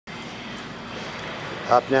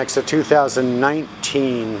Up next, a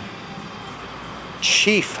 2019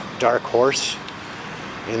 Chief Dark Horse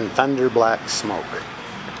in Thunder Black Smoke.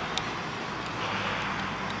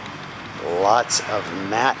 Lots of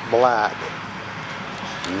matte black,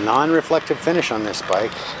 non-reflective finish on this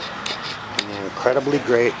bike, and the incredibly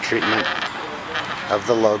great treatment of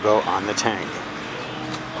the logo on the tank.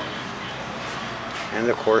 And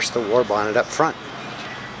of course the war bonnet up front.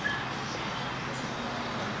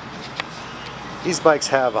 These bikes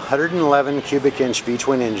have 111 cubic inch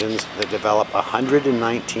V-twin engines that develop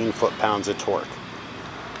 119 foot-pounds of torque.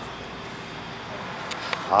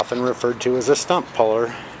 Often referred to as a stump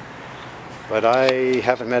puller, but I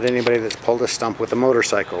haven't met anybody that's pulled a stump with a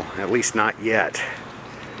motorcycle, at least not yet.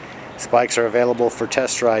 These bikes are available for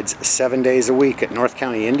test rides 7 days a week at North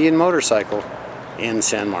County Indian Motorcycle in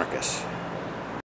San Marcos.